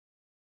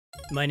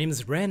My name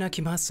is Ren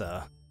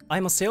Akimasa.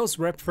 I'm a sales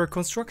rep for a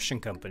construction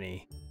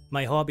company.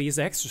 My hobby is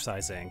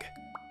exercising.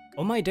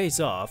 On my days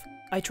off,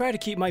 I try to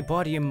keep my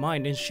body and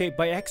mind in shape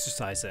by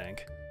exercising.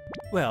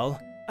 Well,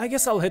 I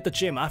guess I'll hit the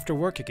gym after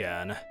work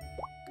again.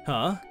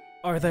 Huh?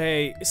 Are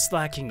they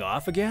slacking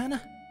off again?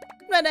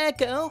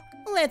 Nadeko,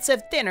 let's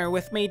have dinner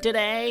with me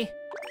today.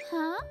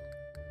 Huh?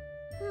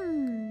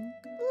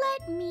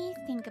 Let me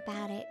think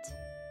about it.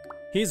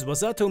 He's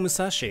Wasato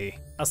Musashi,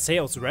 a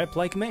sales rep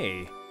like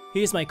me.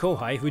 He's my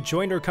kohai who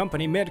joined our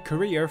company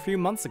mid-career a few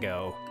months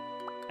ago.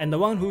 And the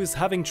one who is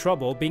having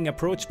trouble being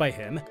approached by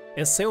him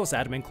is sales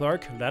admin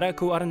clerk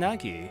Rarako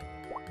Aranagi.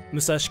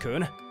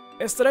 Musashi-kun,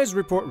 is today's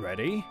report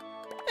ready?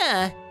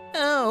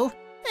 Oh,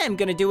 I'm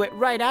gonna do it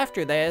right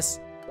after this.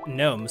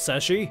 No,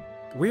 Musashi.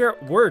 We're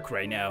at work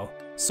right now,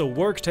 so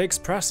work takes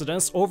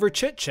precedence over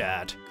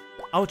chit-chat.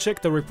 I'll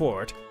check the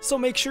report, so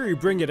make sure you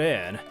bring it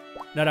in.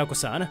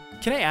 Narako-san,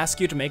 can I ask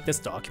you to make this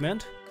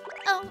document?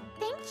 Oh,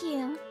 thank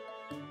you.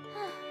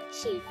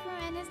 Chief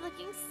Ren is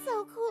looking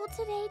so cool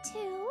today,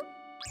 too.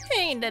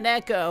 Hey,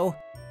 Nadeko,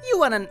 you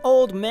want an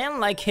old man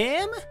like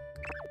him?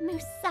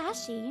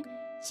 Musashi,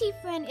 Chief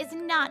Ren is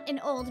not an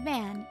old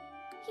man.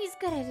 He's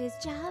good at his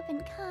job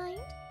and kind.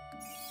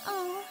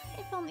 Oh,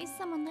 if only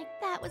someone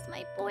like that was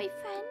my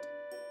boyfriend.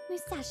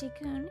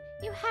 Musashi-kun,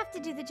 you have to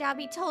do the job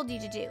he told you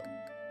to do.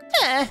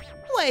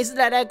 Why is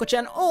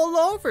Nadeko-chan all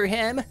over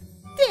him?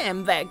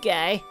 Damn that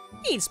guy.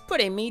 He's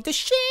putting me to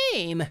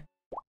shame.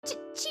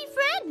 Chief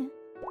Ren!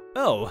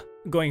 Oh,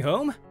 going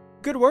home?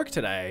 Good work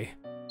today.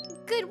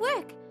 Good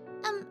work.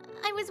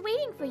 I was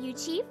waiting for you,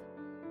 Chief.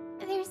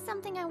 There's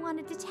something I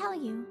wanted to tell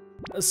you.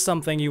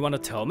 Something you want to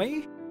tell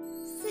me?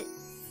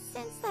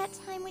 Since that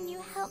time when you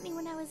helped me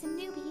when I was a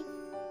newbie,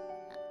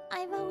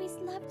 I've always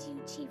loved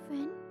you, Chief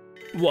Ren.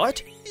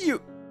 What?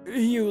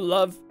 You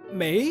love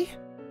me?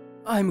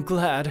 I'm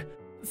glad.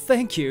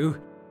 Thank you.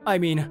 I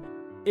mean,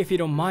 if you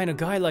don't mind a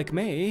guy like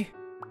me.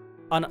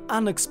 An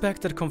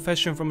unexpected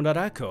confession from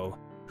Narako,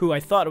 who I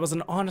thought was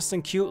an honest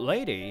and cute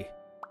lady.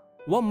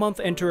 1 month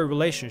into a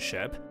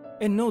relationship,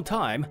 in no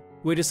time,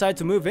 we decide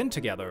to move in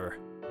together.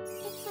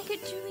 It's like a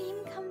dream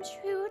come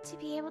true to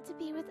be able to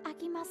be with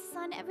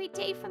Akimasu-san every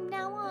day from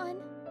now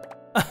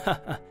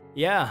on.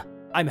 Yeah,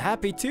 I'm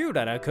happy too,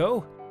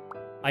 Narako.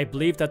 I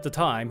believed at the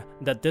time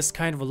that this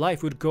kind of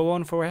life would go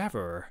on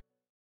forever.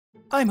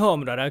 I'm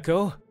home,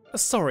 Narako.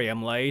 Sorry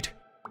I'm late.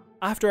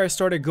 After I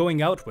started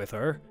going out with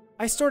her,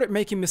 I started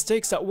making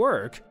mistakes at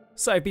work,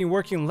 so I've been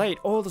working late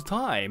all the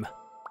time.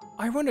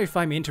 I wonder if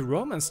I'm into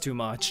romance too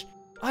much.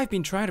 I've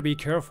been trying to be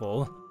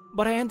careful,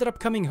 but I ended up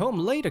coming home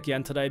late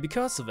again today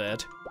because of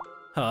it.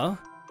 Huh?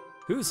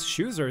 Whose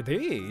shoes are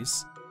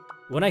these?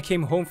 When I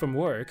came home from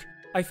work,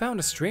 I found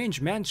a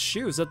strange man's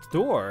shoes at the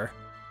door.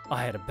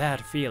 I had a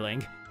bad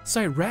feeling,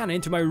 so I ran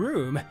into my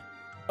room.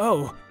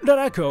 Oh,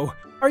 Narako,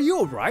 are you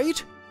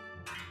alright?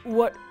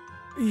 What?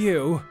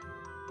 You?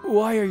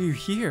 Why are you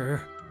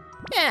here?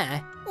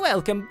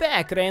 Welcome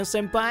back,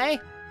 Ren-senpai.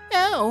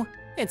 Oh,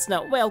 it's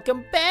not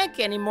welcome back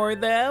anymore,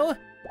 though.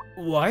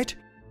 What?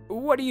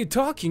 What are you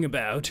talking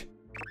about?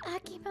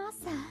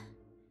 Akimasa.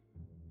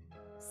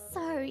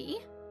 Sorry.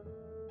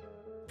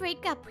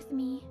 Break up with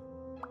me.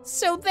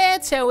 So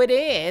that's how it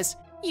is.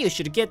 You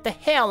should get the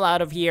hell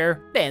out of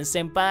here,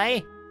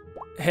 Ren-senpai.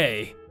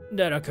 Hey,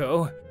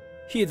 Narako,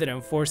 he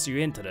didn't force you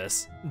into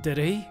this, did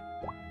he?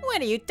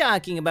 What are you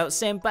talking about,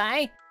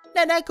 senpai?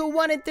 Nanako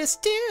wanted this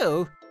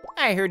too.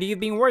 I heard you've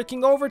been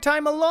working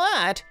overtime a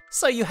lot,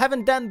 so you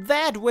haven't done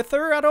that with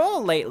her at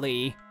all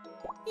lately.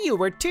 You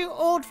were too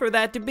old for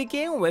that to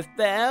begin with,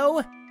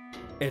 though.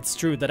 It's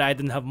true that I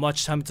didn't have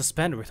much time to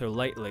spend with her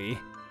lately,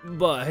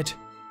 but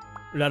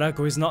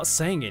Narako is not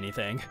saying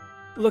anything.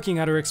 Looking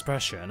at her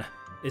expression,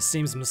 it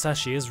seems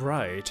Musashi is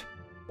right.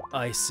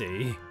 I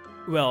see.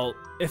 Well,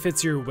 if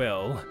it's your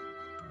will,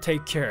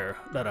 take care,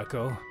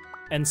 Narako.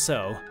 And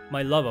so,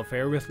 my love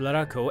affair with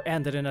Narako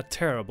ended in a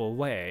terrible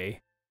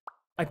way.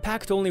 I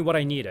packed only what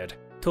I needed,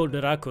 told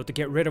Narako to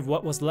get rid of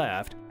what was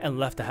left, and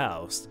left the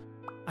house.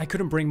 I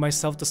couldn't bring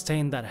myself to stay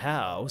in that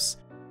house.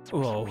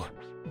 Whoa,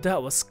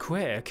 that was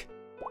quick.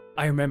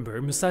 I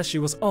remember Musashi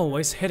was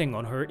always hitting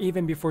on her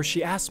even before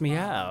she asked me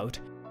out.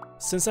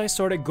 Since I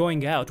started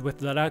going out with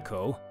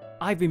Narako,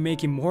 I've been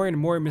making more and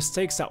more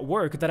mistakes at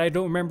work that I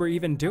don't remember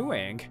even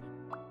doing.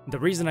 The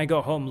reason I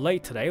got home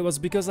late today was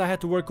because I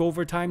had to work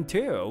overtime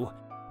too.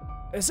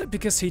 Is it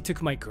because he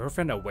took my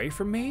girlfriend away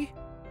from me?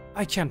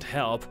 I can't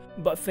help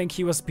but think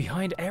he was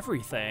behind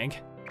everything.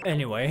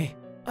 Anyway,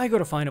 I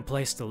gotta find a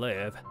place to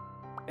live.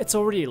 It's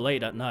already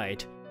late at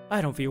night. I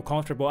don't feel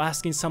comfortable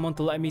asking someone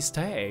to let me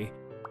stay.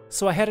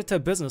 So I headed to a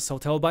business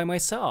hotel by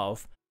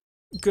myself.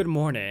 Good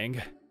morning.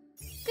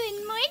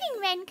 Good morning,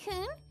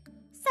 Ren-kun.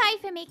 Sorry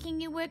for making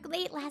you work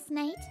late last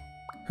night.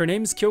 Her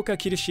name's Kyoka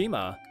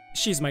Kirishima.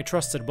 She's my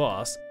trusted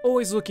boss,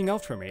 always looking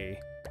out for me.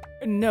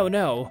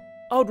 No,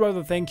 I'd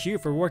rather thank you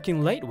for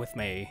working late with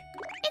me.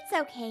 It's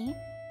okay.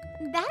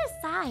 That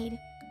aside,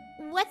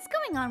 what's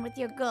going on with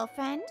your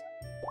girlfriend?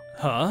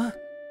 Huh?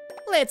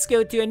 Let's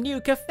go to a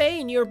new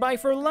cafe nearby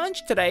for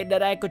lunch today,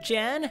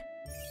 Narako-chan.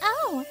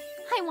 Oh,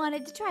 I I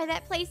wanted to try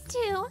that place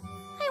too.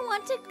 I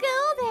want to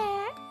go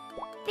there.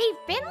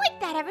 They've been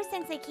like that ever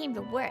since they came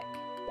to work.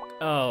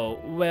 Oh,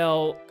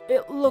 well,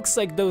 it looks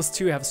like those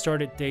two have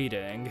started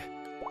dating.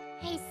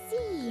 I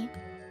see.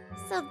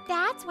 So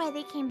that's why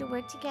they came to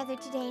work together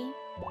today.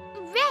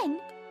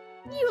 Ren,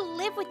 you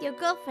live with your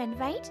girlfriend,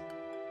 right?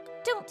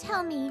 Don't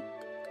tell me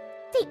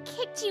they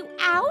kicked you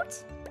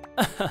out?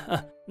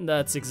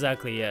 That's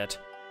exactly it.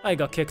 I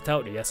got kicked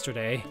out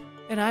yesterday,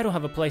 and I don't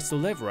have a place to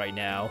live right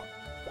now.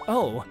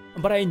 Oh,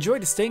 but I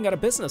enjoyed staying at a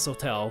business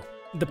hotel.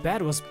 The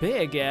bed was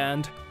big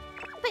and...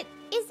 But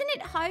isn't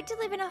it hard to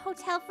live in a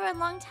hotel for a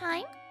long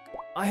time?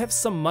 I have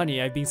some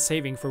money I've been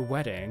saving for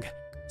wedding,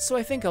 so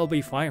I think I'll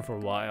be fine for a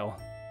while.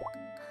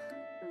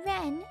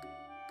 Ren,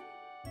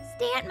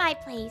 stay at my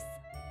place.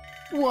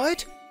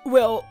 What?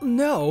 Well,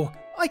 no.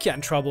 I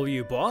can't trouble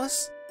you,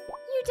 boss.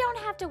 You don't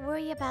have to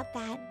worry about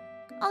that.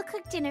 I'll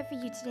cook dinner for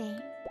you today.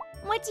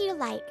 What do you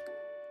like?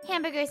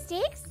 Hamburger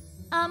steaks?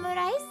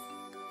 Omurice?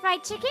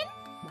 Fried chicken?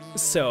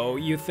 So,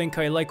 you think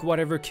I like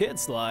whatever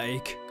kids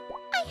like?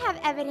 I have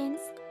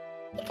evidence.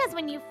 Because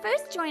when you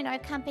first joined our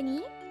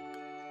company...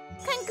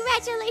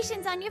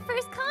 Congratulations on your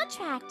first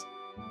contract!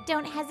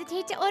 Don't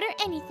hesitate to order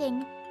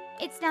anything.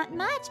 It's not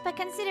much, but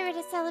consider it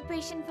a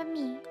celebration from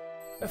me.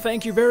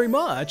 Thank you very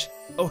much.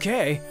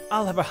 Okay,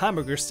 I'll have a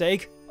hamburger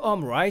steak,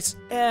 omurice,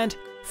 and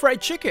fried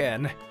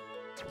chicken.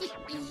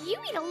 You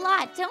eat a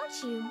lot,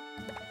 don't you?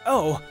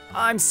 Oh,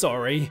 I'm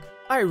sorry.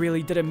 I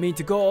really didn't mean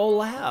to go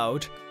all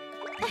out.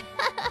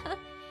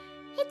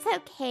 It's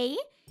okay.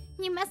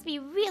 You must be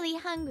really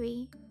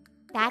hungry.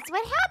 That's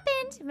what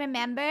happened,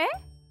 remember?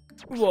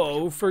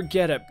 Whoa,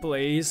 forget it,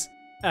 please.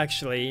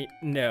 Actually,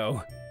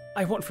 no.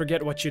 I won't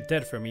forget what you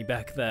did for me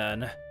back then.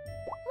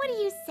 What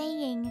are you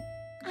saying?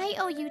 I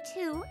owe you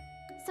too,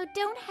 so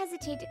don't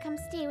hesitate to come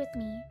stay with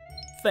me.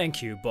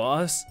 Thank you,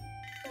 boss.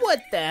 What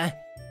the?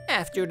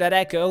 After that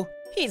echo,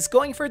 he's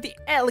going for the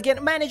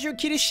elegant manager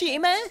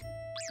Kirishima?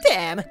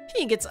 Damn,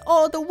 he gets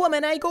all the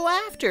women I go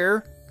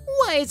after.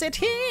 Why is it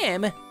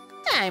him?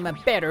 I'm a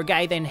better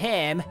guy than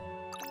him.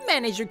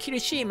 Manager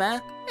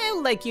Kirishima, I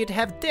would like you to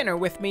have dinner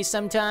with me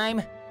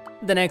sometime.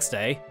 The next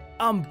day,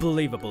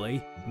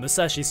 unbelievably,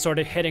 Musashi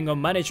started hitting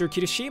on Manager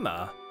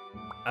Kirishima.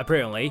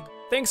 Apparently,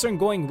 things aren't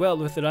going well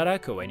with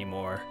Narako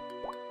anymore.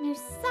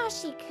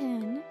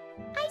 Musashi-kun,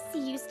 I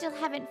see you still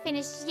haven't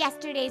finished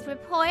yesterday's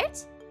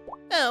report.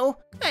 Oh,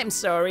 I'm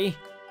sorry.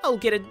 I'll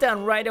get it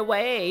done right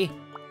away.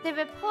 The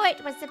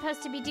report was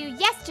supposed to be due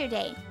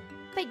yesterday,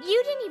 but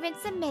you didn't even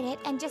submit it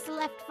and just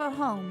left for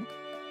home.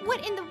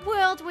 What in the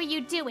world were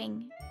you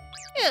doing?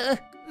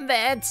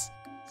 That's...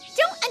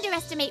 Don't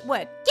underestimate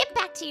work. Get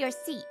back to your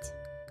seat.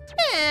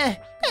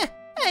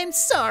 I'm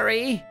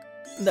sorry.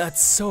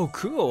 That's so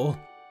cool.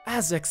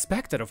 As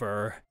expected of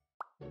her.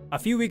 A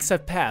few weeks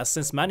have passed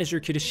since Manager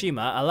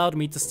Kirishima allowed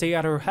me to stay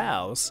at her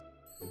house.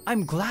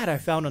 I'm glad I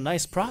found a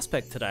nice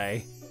prospect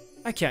today.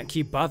 I can't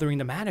keep bothering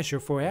the manager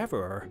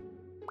forever.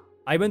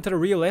 I went to the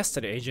real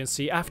estate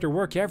agency after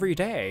work every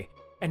day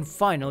and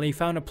finally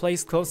found a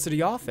place close to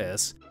the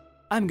office.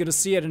 I'm gonna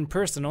see it in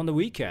person on the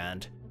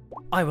weekend.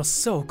 I was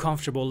so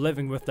comfortable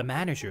living with the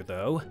manager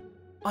though.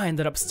 I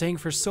ended up staying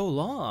for so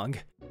long.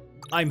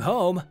 I'm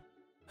home.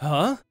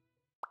 Huh?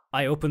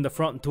 I opened the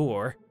front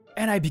door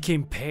and I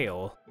became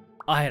pale.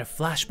 I had a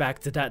flashback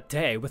to that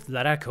day with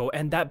Narako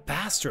and that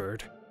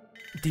bastard.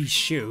 These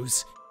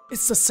shoes,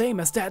 it's the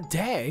same as that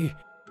day.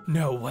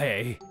 No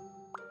way.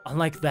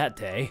 Unlike that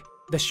day,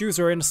 the shoes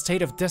are in a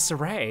state of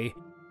disarray.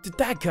 Did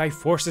that guy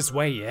force his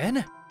way in?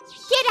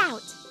 Get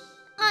out!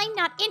 I'm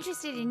not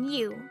interested in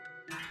you.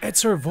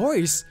 It's her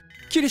voice.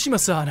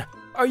 Kirishima-san,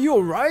 are you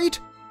alright?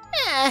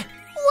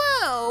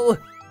 Whoa!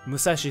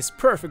 Musashi's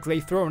perfectly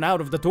thrown out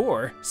of the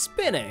door,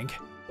 spinning.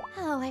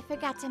 Oh, I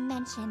forgot to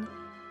mention.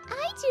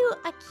 I do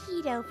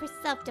Aikido for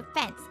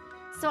self-defense,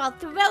 so I'll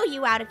throw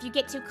you out if you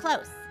get too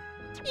close.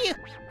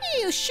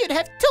 You should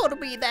have told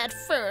me that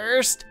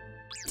first.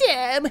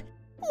 Damn,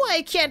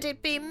 why can't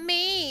it be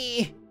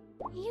me?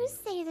 You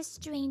say the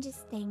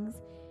strangest things.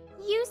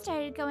 You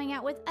started going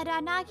out with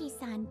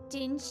Aranagi-san,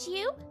 didn't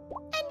you?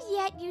 And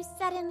yet you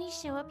suddenly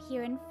show up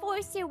here and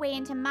force your way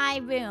into my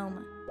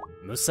room.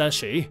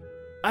 Musashi,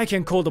 I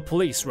can call the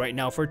police right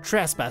now for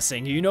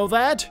trespassing, you know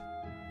that?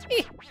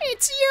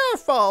 It's your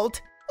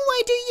fault.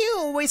 Why do you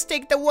always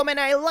take the woman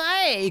I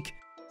like?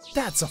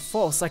 That's a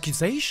false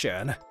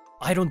accusation.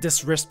 I don't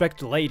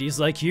disrespect ladies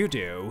like you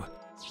do.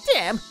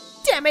 Damn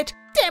it!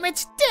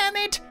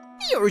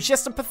 You're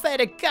just a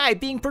pathetic guy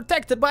being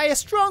protected by a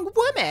strong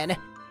woman.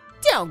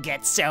 Don't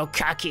get so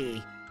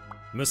cocky.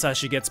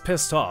 Musashi gets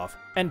pissed off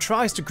and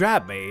tries to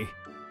grab me.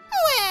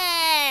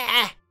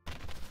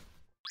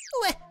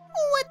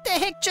 What the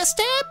heck just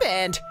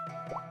happened?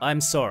 I'm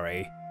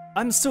sorry.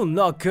 I'm still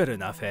not good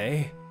enough,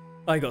 eh?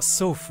 I got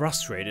so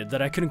frustrated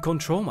that I couldn't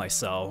control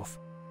myself.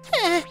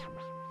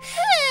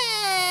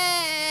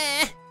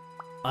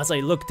 As I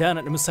looked down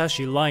at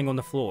Musashi lying on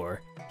the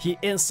floor, he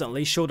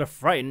instantly showed a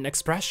frightened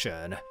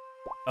expression.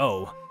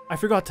 Oh, I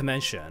forgot to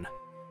mention,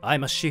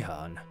 I'm a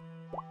Shihan.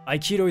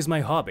 Aikido is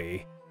my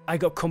hobby, I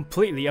got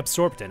completely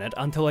absorbed in it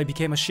until I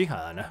became a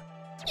Shihan.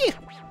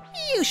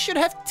 You should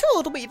have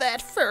told me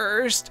that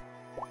first.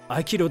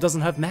 Aikido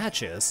doesn't have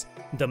matches.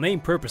 The main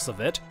purpose of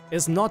it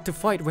is not to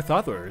fight with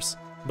others,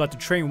 but to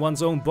train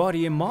one's own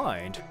body and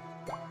mind.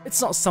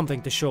 It's not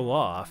something to show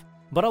off,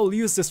 but I'll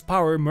use this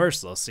power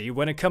mercilessly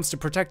when it comes to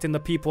protecting the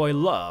people I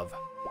love.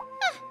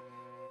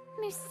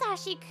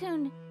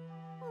 Musashi-kun,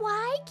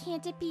 why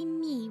can't it be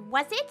me,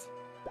 was it?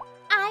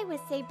 I was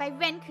saved by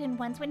Ren-kun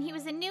once when he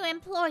was a new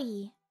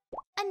employee.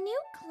 A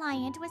new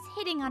client was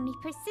hitting on me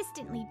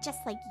persistently, just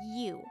like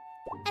you.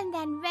 And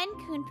then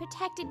Ren-kun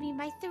protected me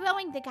by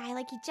throwing the guy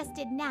like he just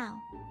did now.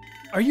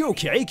 Are you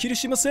okay,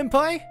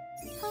 Kirishima-senpai?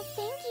 Oh,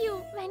 thank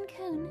you,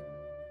 Ren-kun.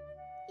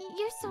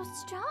 You're so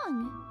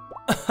strong.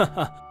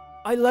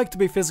 I like to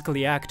be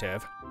physically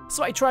active,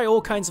 so I try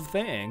all kinds of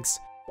things.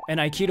 And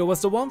Aikido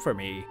was the one for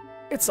me.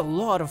 It's a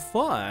lot of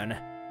fun.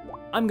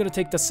 I'm gonna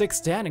take the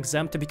 6th Dan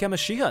exam to become a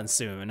Shihan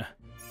soon.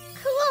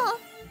 Cool.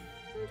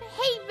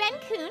 Hey,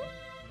 Ren-kun,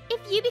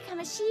 if you become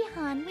a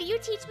Shihan, will you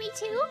teach me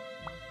too?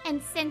 And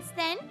since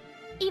then,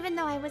 even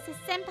though I was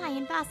a senpai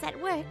and boss at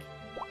work,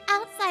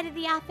 outside of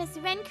the office,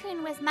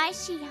 Ren-kun was my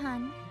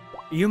Shihan.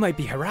 You might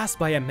be harassed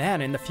by a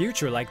man in the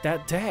future like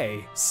that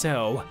day,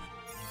 so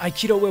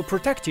Aikido will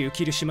protect you,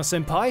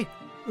 Kirishima-senpai.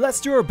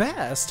 Let's do our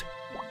best.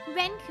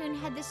 Ren-kun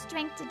had the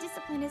strength to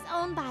discipline his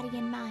own body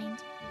and mind.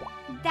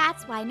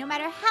 That's why no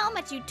matter how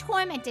much you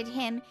tormented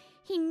him,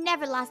 he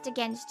never lost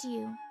against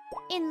you.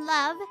 In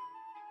love,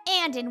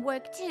 and in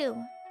work too.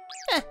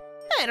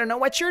 I don't know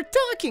what you're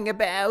talking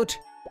about.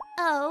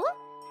 Oh?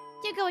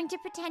 You're going to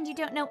pretend you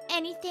don't know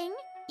anything,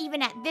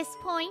 even at this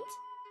point?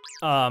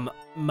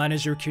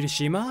 Manager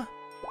Kirishima?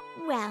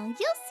 Well,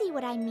 you'll see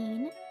what I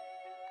mean.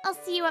 I'll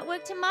see you at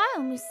work tomorrow,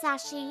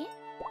 Musashi.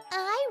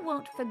 I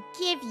won't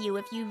forgive you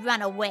if you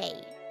run away.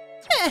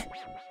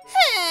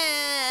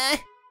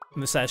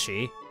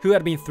 Musashi, who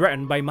had been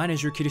threatened by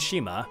Manager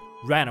Kirishima,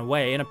 ran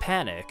away in a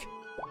panic.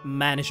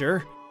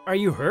 Manager, are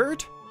you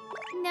hurt?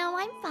 No,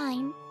 I'm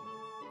fine.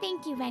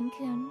 Thank you,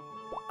 Ren-kun.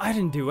 I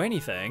didn't do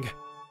anything,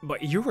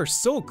 but you were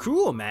so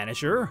cool,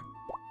 Manager.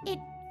 It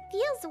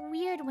feels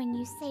weird when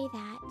you say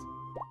that.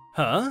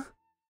 Huh?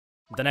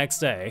 The next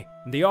day,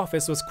 the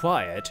office was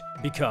quiet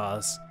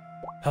because...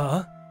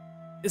 Huh?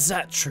 Is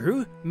that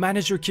true,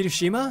 Manager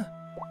Kirishima?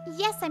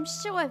 Yes, I'm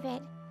sure of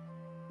it.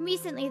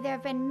 Recently, there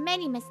have been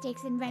many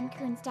mistakes in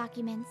Ren-kun's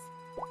documents.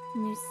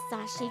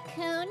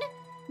 Musashi-kun,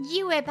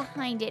 you were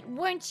behind it,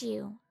 weren't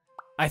you?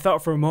 I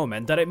thought for a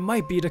moment that it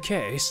might be the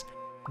case,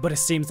 but it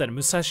seems that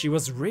Musashi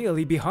was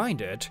really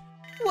behind it.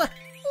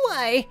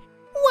 Why?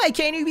 Why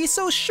can't you be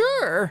so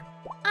sure?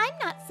 I'm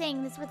not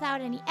saying this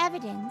without any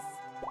evidence.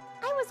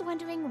 I was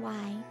wondering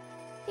why.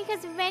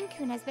 Because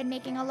Ren-kun has been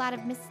making a lot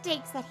of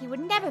mistakes that he would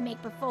never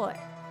make before.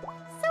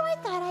 So I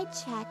thought I'd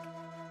check.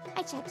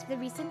 I checked the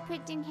recent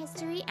printing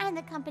history and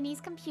the company's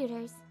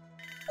computers.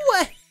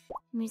 What?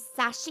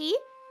 Musashi,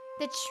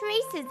 the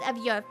traces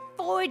of your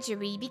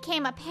forgery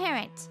became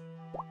apparent.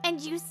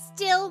 And you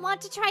still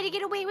want to try to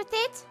get away with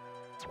it?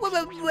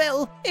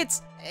 Well,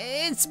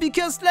 it's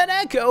because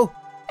Nanako.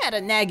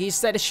 Adanagi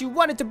said she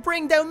wanted to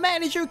bring down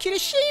Manager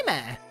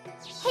Kirishima.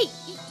 Hey,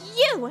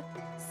 you!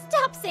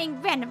 Stop saying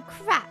random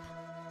crap.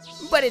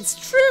 But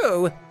it's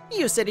true.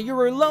 You said you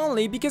were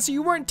lonely because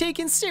you weren't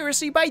taken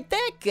seriously by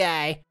that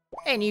guy.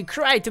 And you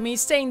cried to me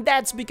saying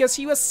that's because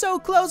he was so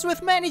close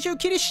with Manager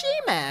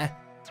Kirishima.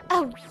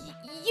 Oh,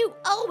 you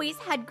always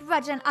had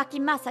grudge on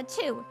Akimasa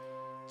too.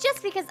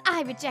 Just because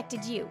I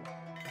rejected you.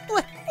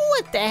 What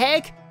the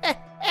heck?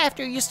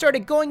 After you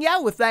started going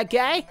out with that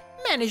guy,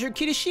 Manager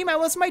Kirishima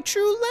was my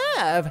true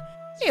love.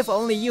 If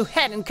only you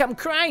hadn't come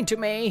crying to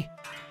me.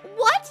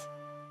 What?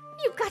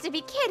 You've got to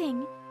be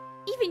kidding.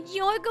 Even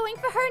you're going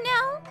for her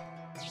now?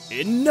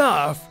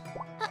 Enough!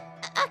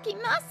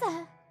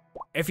 Akimasa.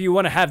 If you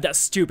want to have that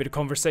stupid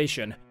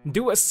conversation,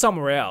 do it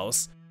somewhere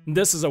else.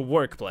 This is a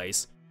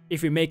workplace.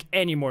 If you make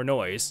any more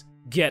noise,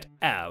 get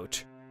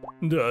out.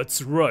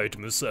 That's right,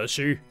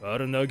 Musashi,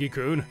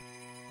 Aranagi-kun.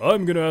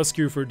 I'm gonna ask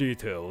you for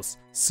details,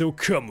 so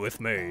come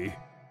with me.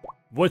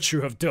 What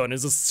you have done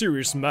is a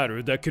serious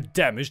matter that could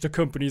damage the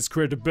company's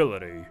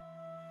credibility.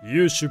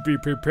 You should be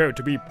prepared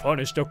to be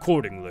punished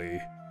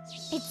accordingly.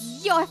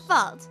 It's your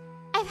fault.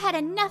 I've had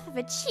enough of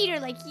a cheater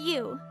like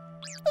you.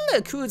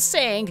 Look who's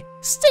saying,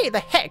 stay the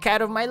heck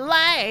out of my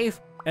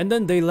life. And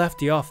then they left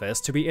the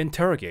office to be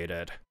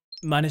interrogated.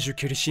 Manager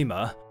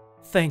Kirishima,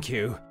 thank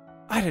you.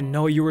 I didn't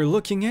know you were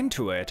looking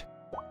into it.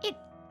 It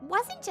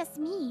wasn't just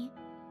me.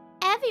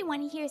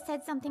 Everyone here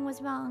said something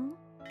was wrong.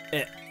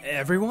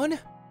 Everyone?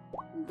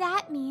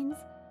 That means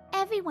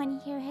everyone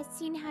here has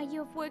seen how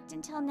you have worked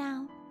until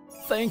now.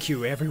 Thank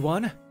you,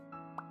 everyone.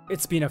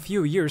 It's been a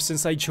few years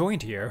since I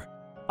joined here.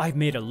 I've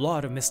made a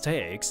lot of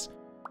mistakes,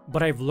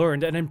 but I've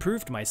learned and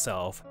improved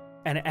myself,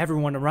 and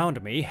everyone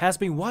around me has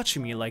been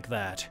watching me like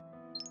that.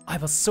 I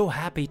was so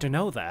happy to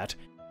know that,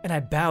 and I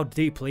bowed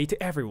deeply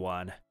to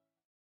everyone.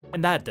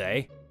 And that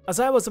day, as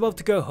I was about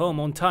to go home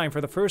on time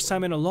for the first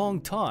time in a long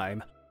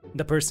time,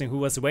 the person who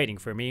was waiting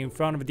for me in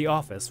front of the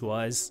office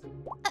was...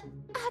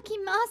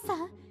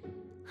 Akimasa,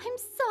 I'm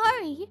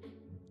sorry.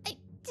 I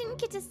didn't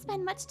get to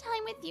spend much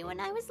time with you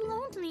and I was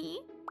lonely.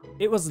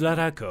 It was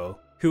Narako,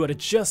 who had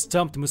just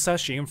dumped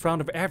Musashi in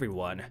front of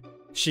everyone.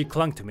 She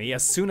clung to me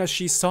as soon as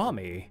she saw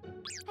me.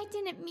 I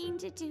didn't mean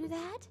to do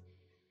that.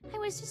 I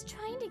was just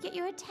trying to get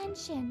your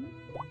attention.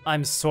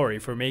 I'm sorry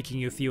for making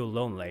you feel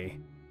lonely.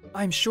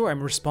 I'm sure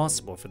I'm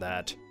responsible for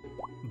that.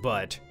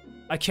 But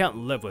I can't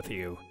live with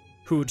you,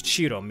 who would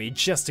cheat on me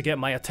just to get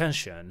my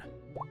attention.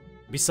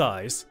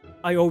 Besides,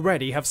 I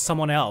already have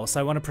someone else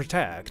I want to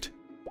protect.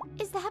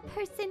 Is that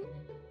person...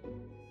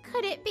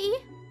 could it be?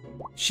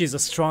 She's a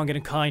strong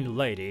and kind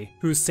lady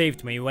who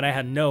saved me when I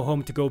had no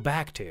home to go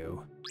back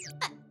to.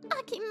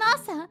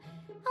 Akimasa,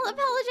 I'll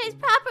apologize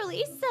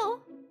properly,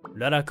 so...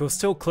 Narako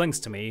still clings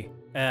to me,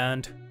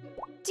 and...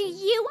 Do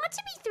you want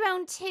to be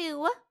thrown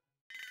too?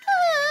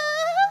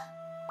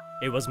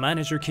 It was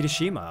Manager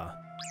Kirishima.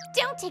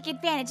 Don't take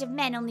advantage of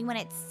men only when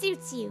it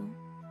suits you.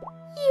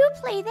 You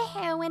play the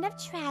heroine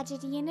of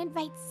tragedy and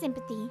invite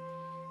sympathy.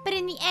 But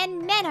in the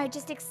end, men are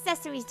just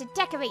accessories to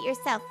decorate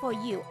yourself for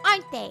you,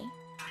 aren't they?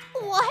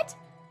 What?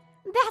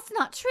 That's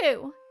not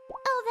true.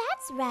 Oh,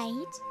 that's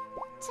right.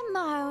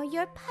 Tomorrow,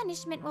 your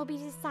punishment will be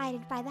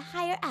decided by the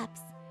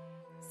higher-ups.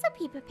 So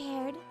be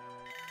prepared.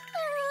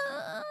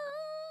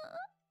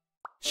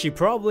 She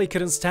probably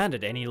couldn't stand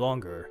it any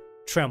longer.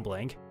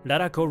 Trembling,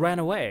 Narako ran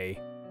away.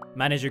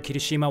 Manager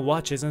Kirishima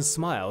watches and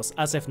smiles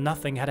as if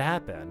nothing had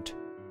happened.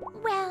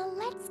 Well,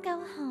 let's go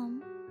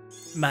home.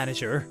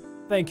 Manager,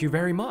 thank you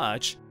very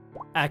much.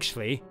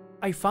 Actually,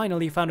 I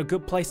finally found a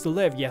good place to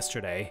live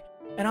yesterday,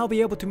 and I'll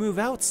be able to move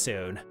out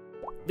soon.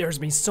 There's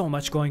been so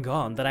much going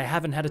on that I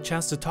haven't had a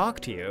chance to talk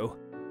to you.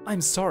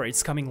 I'm sorry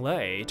it's coming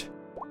late.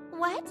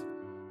 What?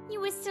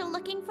 You were still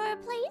looking for a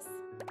place?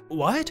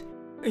 What?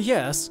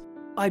 Yes,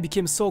 I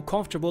became so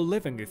comfortable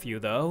living with you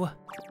though.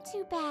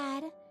 Too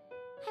bad.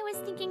 I was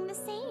thinking the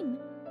same.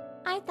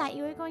 I thought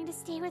you were going to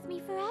stay with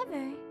me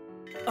forever.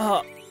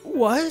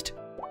 What?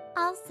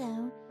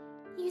 Also,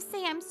 you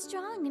say I'm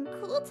strong and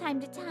cool time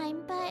to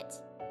time, but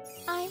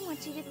I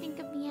want you to think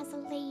of me as a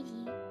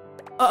lady.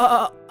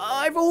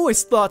 I've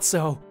always thought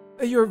so.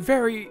 You're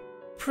very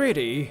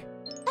pretty.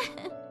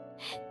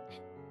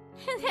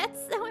 That's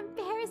so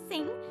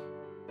embarrassing.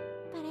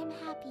 But I'm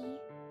happy.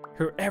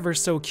 Her ever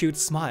so cute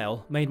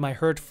smile made my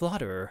heart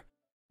flutter.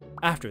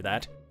 After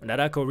that,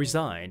 Narako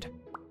resigned.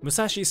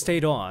 Musashi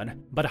stayed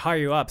on, but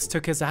higher-ups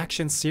took his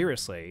actions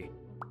seriously.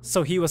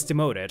 So he was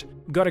demoted,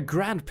 got a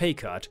grand pay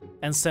cut,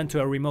 and sent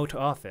to a remote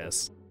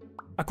office.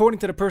 According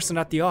to the person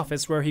at the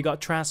office where he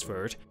got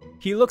transferred,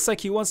 he looks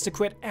like he wants to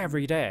quit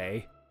every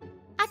day.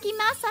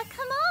 Akimasa,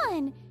 come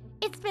on!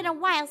 It's been a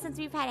while since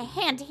we've had a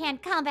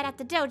hand-to-hand combat at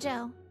the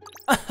dojo.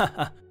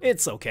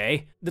 It's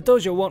okay. The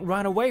dojo won't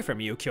run away from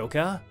you,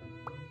 Kyoka.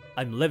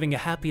 I'm living a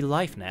happy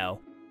life now,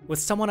 with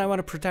someone I want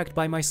to protect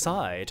by my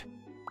side.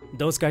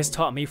 Those guys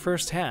taught me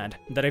firsthand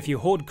that if you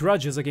hold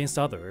grudges against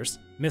others,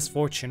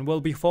 misfortune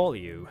will befall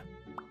you.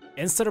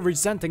 Instead of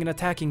resenting and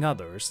attacking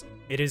others,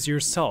 it is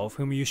yourself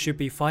whom you should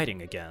be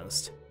fighting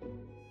against.